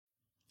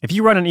If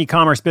you run an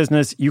e-commerce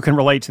business, you can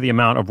relate to the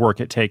amount of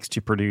work it takes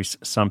to produce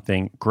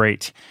something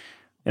great.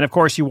 And of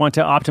course, you want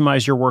to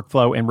optimize your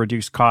workflow and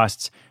reduce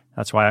costs.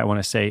 That's why I want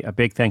to say a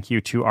big thank you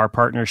to our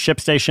partner,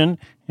 ShipStation,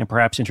 and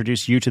perhaps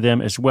introduce you to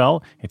them as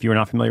well. If you are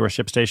not familiar with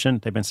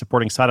ShipStation, they've been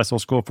supporting Side Hustle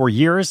School for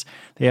years.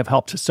 They have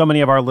helped so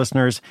many of our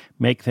listeners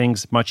make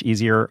things much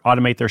easier,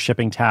 automate their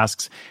shipping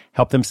tasks,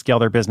 help them scale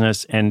their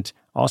business, and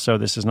also,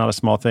 this is not a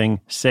small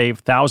thing, save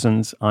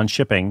thousands on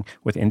shipping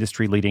with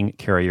industry-leading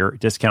carrier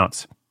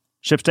discounts.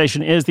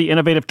 ShipStation is the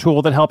innovative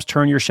tool that helps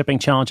turn your shipping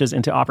challenges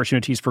into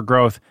opportunities for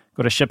growth.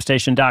 Go to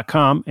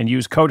ShipStation.com and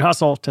use code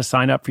HUSTLE to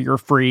sign up for your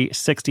free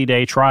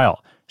 60-day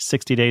trial.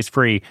 60 days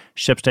free.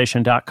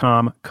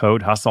 ShipStation.com,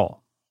 code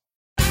HUSTLE.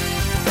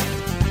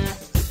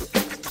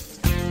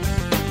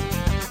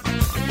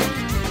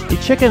 The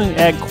chicken and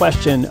egg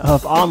question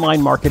of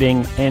online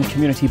marketing and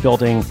community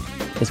building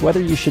is whether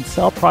you should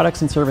sell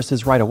products and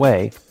services right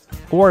away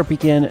or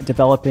begin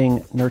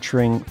developing,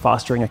 nurturing,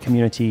 fostering a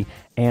community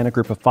and a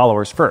group of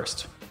followers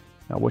first.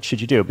 Now, what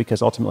should you do?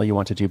 Because ultimately you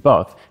want to do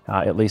both,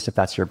 at least if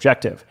that's your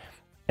objective.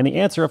 And the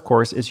answer, of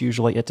course, is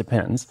usually it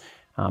depends.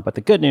 But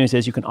the good news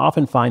is you can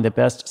often find the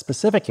best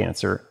specific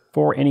answer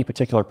for any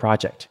particular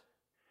project.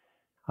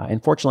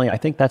 Unfortunately, I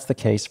think that's the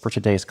case for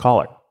today's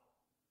caller.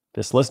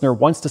 This listener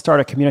wants to start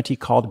a community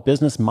called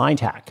Business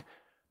Mind Hack.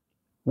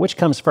 Which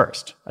comes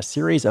first? A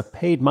series of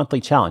paid monthly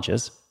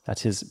challenges,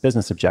 that's his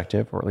business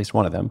objective, or at least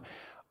one of them,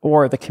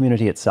 or the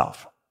community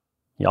itself?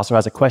 He also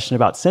has a question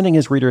about sending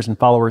his readers and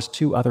followers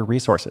to other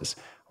resources.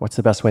 What's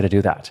the best way to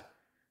do that?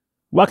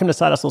 Welcome to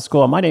Side Hustle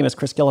School. My name is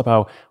Chris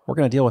Guillebeau. We're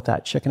going to deal with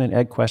that chicken and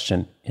egg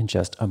question in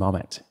just a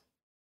moment.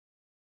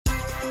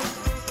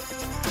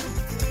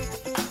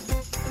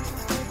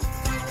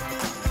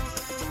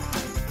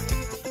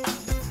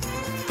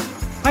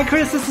 Hi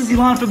Chris, this is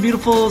Elon from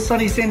beautiful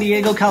sunny San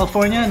Diego,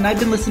 California, and I've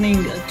been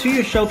listening to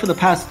your show for the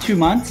past 2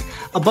 months.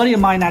 A buddy of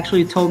mine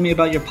actually told me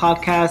about your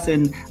podcast,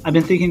 and I've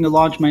been thinking to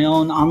launch my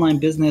own online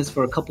business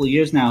for a couple of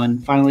years now,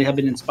 and finally have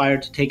been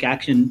inspired to take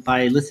action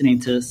by listening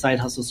to Side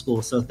Hustle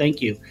School, so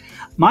thank you.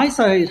 My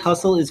side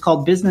hustle is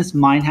called Business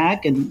Mind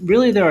Hack, and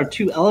really there are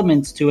 2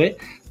 elements to it.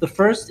 The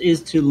first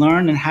is to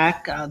learn and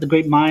hack the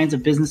great minds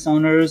of business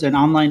owners and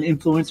online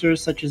influencers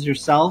such as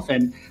yourself,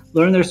 and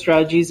learn their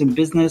strategies in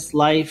business,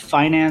 life,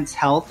 finance,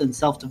 health, and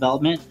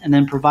self-development, and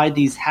then provide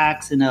these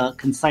hacks in a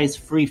concise,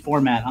 free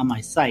format on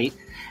my site.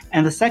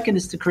 And the second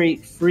is to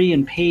create free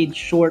and paid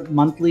short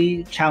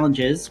monthly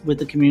challenges with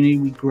the community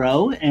we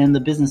grow and the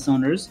business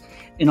owners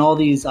in all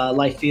these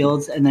life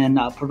fields, and then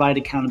provide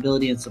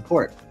accountability and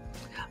support.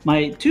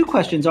 My 2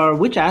 questions are,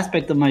 which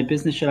aspect of my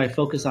business should I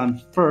focus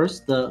on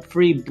first, the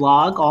free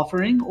blog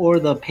offering or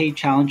the paid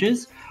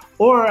challenges?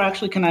 Or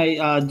actually, can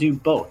I do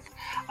both?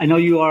 I know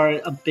you are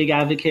a big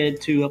advocate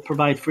to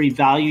provide free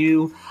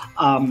value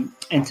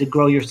and to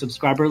grow your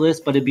subscriber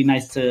list, but it'd be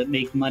nice to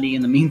make money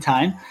in the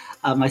meantime.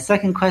 My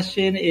second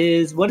question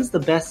is, what is the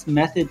best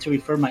method to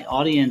refer my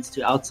audience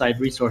to outside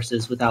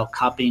resources without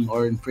copying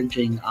or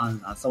infringing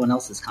on someone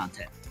else's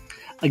content?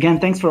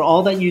 Again, thanks for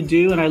all that you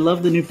do, and I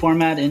love the new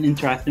format and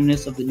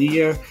interactiveness of the new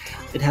year.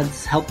 It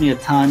has helped me a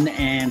ton,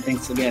 and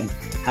thanks again.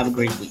 Have a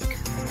great week.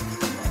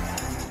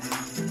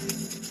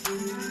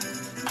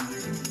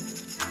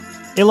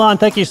 Elon,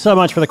 thank you so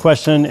much for the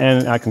question,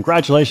 and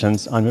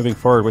congratulations on moving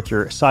forward with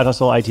your side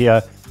hustle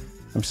idea.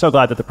 I'm so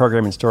glad that the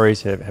programming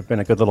stories have been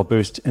a good little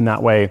boost in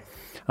that way.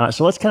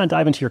 So let's kind of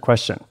dive into your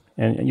question.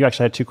 And you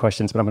actually had 2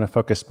 questions, but I'm going to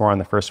focus more on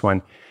the first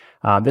one.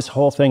 This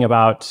whole thing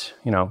about,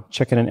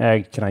 chicken and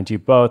egg, can I do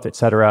both, et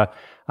cetera?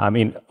 I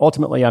mean,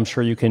 ultimately, I'm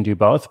sure you can do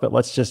both, but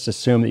let's just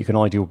assume that you can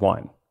only do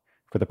one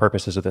for the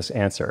purposes of this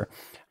answer.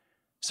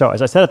 So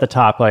as I said at the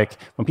top,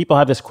 when people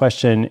have this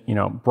question,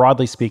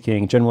 broadly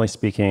speaking, generally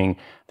speaking,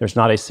 there's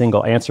not a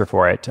single answer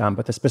for it,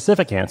 but the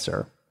specific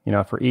answer,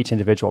 for each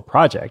individual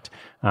project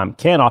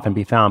can often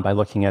be found by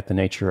looking at the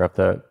nature of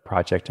the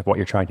project, of what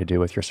you're trying to do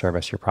with your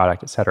service, your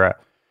product, et cetera.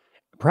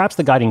 Perhaps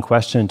the guiding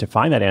question to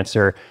find that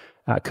answer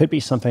could be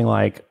something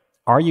like,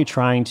 are you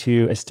trying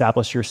to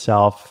establish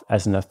yourself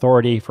as an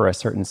authority for a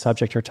certain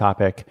subject or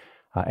topic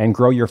and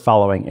grow your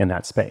following in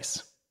that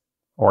space,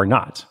 or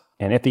not?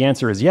 And if the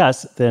answer is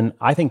yes, then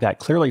I think that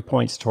clearly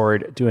points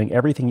toward doing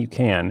everything you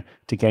can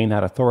to gain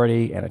that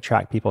authority and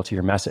attract people to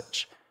your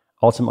message.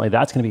 Ultimately,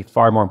 that's going to be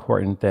far more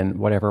important than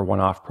whatever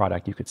one-off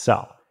product you could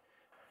sell.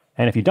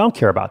 And if you don't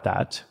care about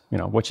that,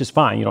 which is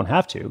fine, you don't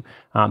have to,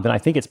 then I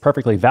think it's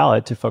perfectly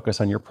valid to focus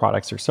on your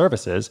products or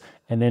services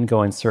and then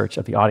go in search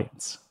of the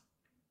audience.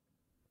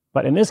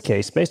 But in this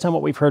case, based on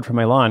what we've heard from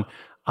Elon,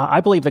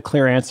 I believe the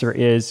clear answer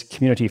is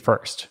community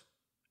first.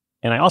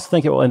 And I also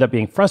think it will end up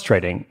being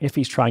frustrating if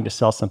he's trying to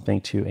sell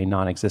something to a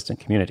non-existent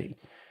community.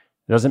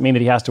 It doesn't mean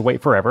that he has to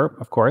wait forever,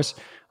 of course.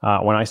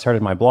 When I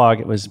started my blog,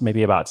 it was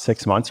maybe about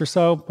 6 months or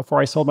so before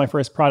I sold my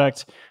first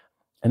product.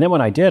 And then when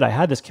I did, I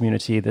had this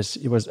community.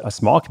 It was a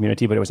small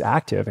community, but it was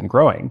active and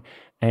growing.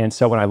 And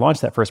so when I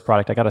launched that first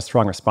product, I got a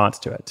strong response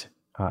to it.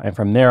 And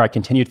from there, I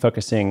continued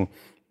focusing,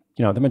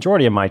 the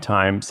majority of my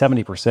time,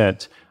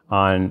 70%,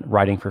 on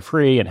writing for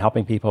free and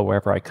helping people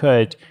wherever I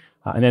could.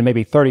 And then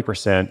maybe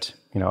 30%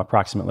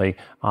 approximately,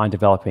 on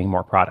developing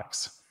more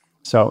products.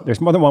 So there's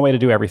more than one way to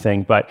do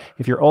everything, but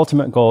if your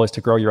ultimate goal is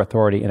to grow your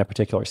authority in a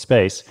particular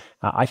space,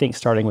 I think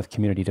starting with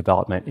community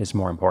development is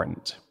more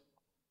important.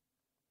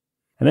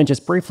 And then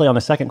just briefly on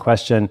the second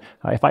question,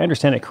 if I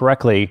understand it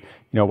correctly,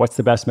 what's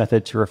the best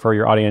method to refer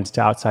your audience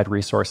to outside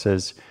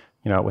resources,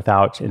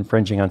 without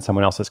infringing on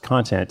someone else's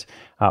content?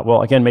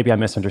 Well, again, maybe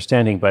I'm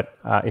misunderstanding, but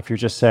if you're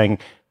just saying,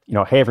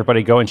 hey,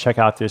 everybody, go and check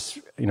out this,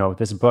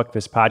 this book,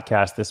 this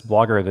podcast, this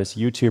blogger, this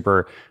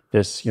YouTuber,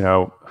 this,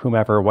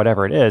 whomever,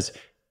 whatever it is,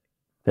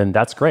 then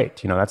that's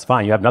great. That's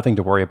fine. You have nothing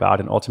to worry about,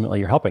 and ultimately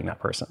you're helping that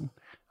person.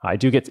 I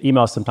do get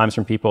emails sometimes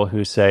from people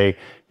who say,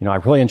 I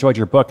really enjoyed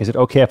your book. Is it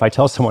okay if I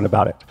tell someone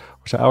about it?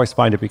 Which I always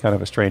find to be kind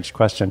of a strange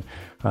question.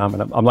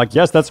 And I'm like,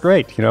 yes, that's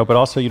great, but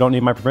also you don't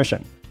need my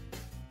permission.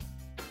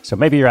 So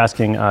maybe you're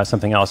asking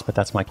something else, but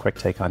that's my quick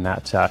take on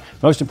that.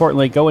 Most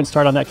importantly, go and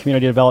start on that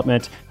community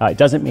development. It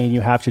doesn't mean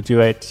you have to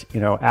do it,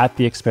 at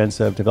the expense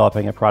of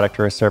developing a product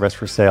or a service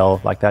for sale,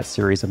 like that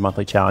series of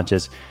monthly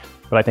challenges.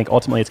 But I think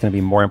ultimately it's going to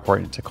be more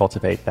important to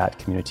cultivate that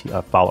community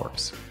of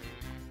followers.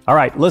 All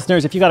right,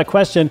 listeners, if you got a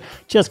question,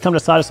 just come to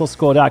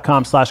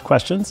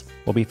sidehustleschool.com/questions.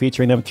 We'll be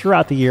featuring them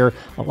throughout the year,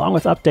 along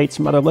with updates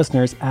from other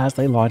listeners as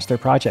they launch their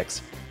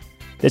projects.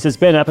 This has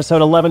been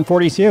episode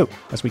 1142.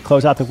 As we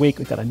close out the week,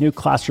 we've got a new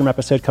classroom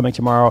episode coming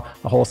tomorrow,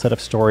 a whole set of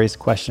stories,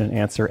 question and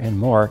answer, and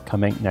more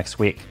coming next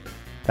week.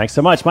 Thanks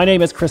so much. My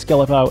name is Chris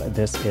Guillebeau, and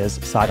this is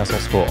Side Hustle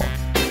School.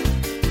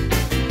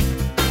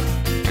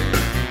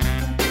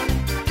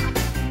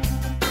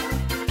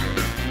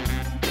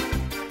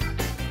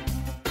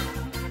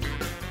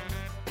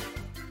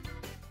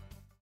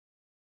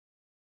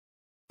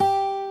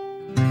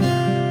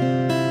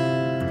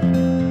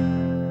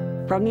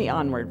 From the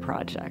Onward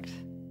Project.